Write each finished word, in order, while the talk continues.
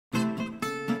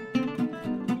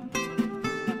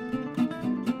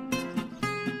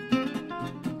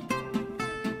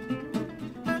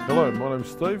Hello, my name's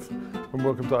Steve and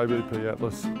welcome to ABP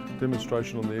Atlas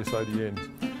demonstration on the SADN.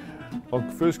 I'll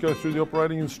first go through the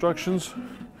operating instructions.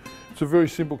 It's a very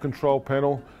simple control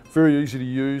panel, very easy to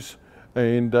use,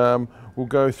 and we'll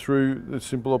go through the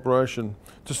simple operation.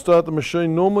 To start the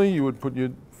machine, normally you would put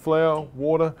your flour,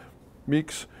 water,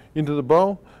 mix into the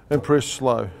bowl and press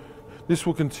slow. This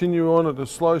will continue on at a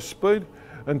slow speed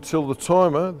until the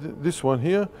timer, this one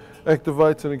here,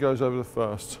 activates and it goes over to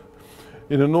fast.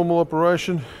 In a normal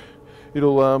operation,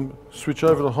 it'll switch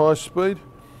over to high speed.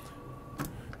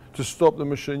 To stop the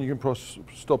machine, you can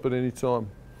stop at any time.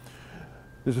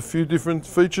 There's a few different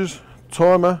features.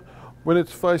 Timer, when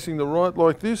it's facing the right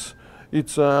like this,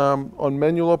 it's on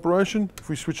manual operation. If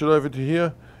we switch it over to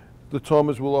here, the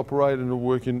timers will operate and it'll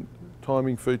work in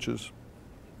timing features.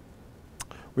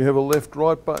 We have a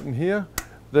left-right button here.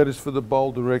 That is for the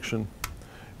bowl direction.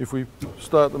 If we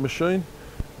start the machine,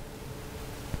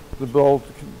 the bowl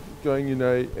going in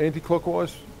a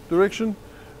anti-clockwise direction,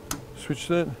 switch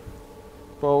that,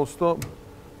 bowl stop,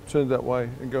 turn that way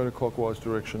and go in a clockwise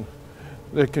direction.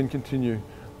 That can continue.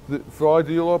 For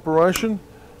ideal operation,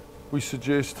 we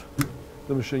suggest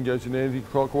the machine goes in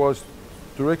anti-clockwise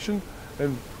direction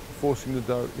and forcing the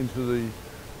dough into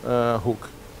the hook.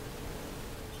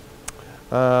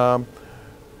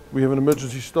 We have an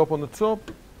emergency stop on the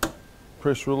top,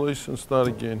 press release and start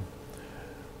again.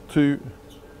 To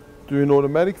do an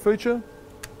automatic feature,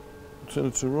 turn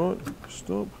it to right,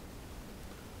 stop,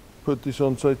 put this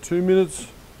on say 2 minutes,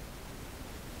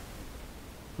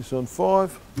 this on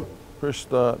 5, press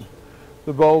start.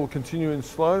 The bowl will continue in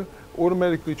slow,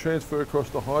 automatically transfer across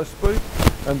to high speed,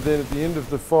 and then at the end of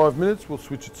the 5 minutes will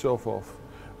switch itself off.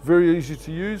 Very easy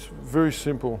to use, very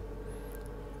simple.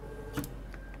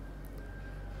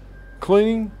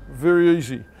 Cleaning, very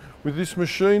easy. With this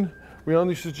machine, we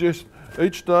only suggest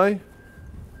each day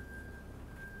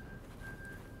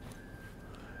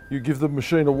you give the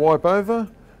machine a wipe over,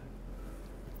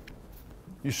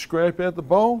 you scrape out the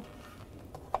bowl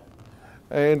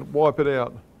and wipe it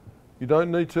out. You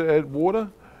don't need to add water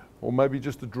or maybe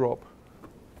just a drop.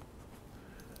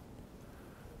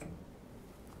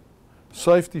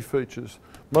 Safety features.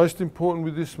 Most important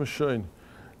with this machine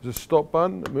is a stop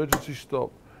button, emergency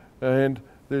stop. And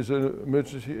there's an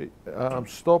emergency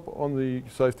stop on the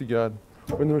safety guard.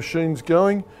 When the machine's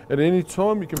going, at any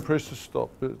time you can press the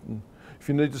stop button. If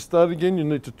you need to start again, you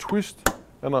need to twist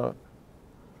and open.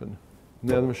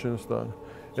 Now the machine will start.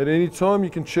 At any time you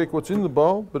can check what's in the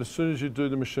bowl, but as soon as you do,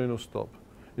 the machine will stop.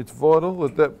 It's vital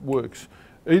that that works.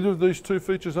 Either of these two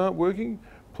features aren't working,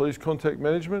 please contact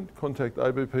management, contact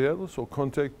ABP Atlas or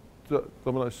contact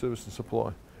Domino's Service and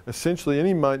Supply. Essentially,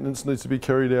 any maintenance needs to be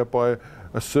carried out by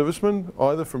a serviceman,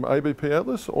 either from ABP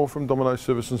Atlas or from Domino's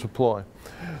Service and Supply.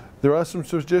 There are some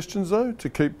suggestions though to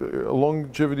keep a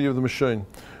longevity of the machine.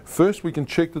 First, we can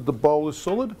check that the bowl is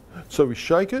solid, so we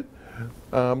shake it.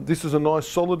 This is a nice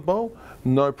solid bowl,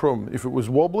 no problem. If it was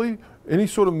wobbly, any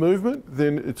sort of movement,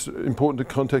 then it's important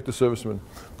to contact the serviceman.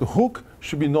 The hook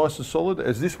should be nice and solid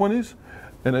as this one is.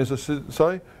 And as I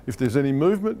say, if there's any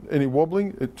movement, any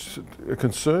wobbling, it's a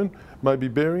concern, maybe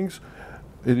bearings,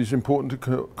 it is important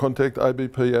to contact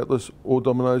ABP Atlas or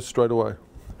Domino's straight away.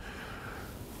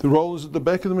 The rollers at the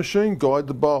back of the machine guide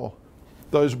the bowl.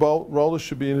 Those rollers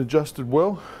should be adjusted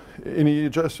well. Any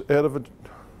adjustment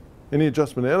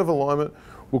out of alignment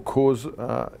will cause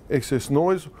excess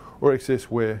noise or excess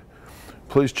wear.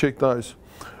 Please check those.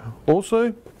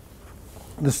 Also,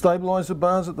 the stabilizer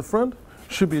bars at the front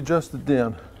should be adjusted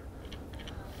down.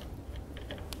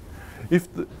 If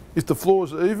the floor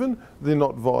is even, they're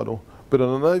not vital. But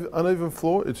on an uneven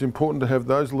floor, it's important to have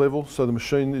those level so the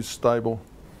machine is stable.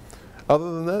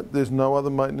 Other than that, there's no other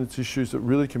maintenance issues that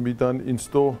really can be done in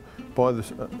store by the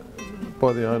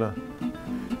owner.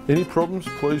 Any problems,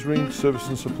 please ring Service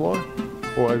and Supply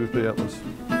or ABP Atlas.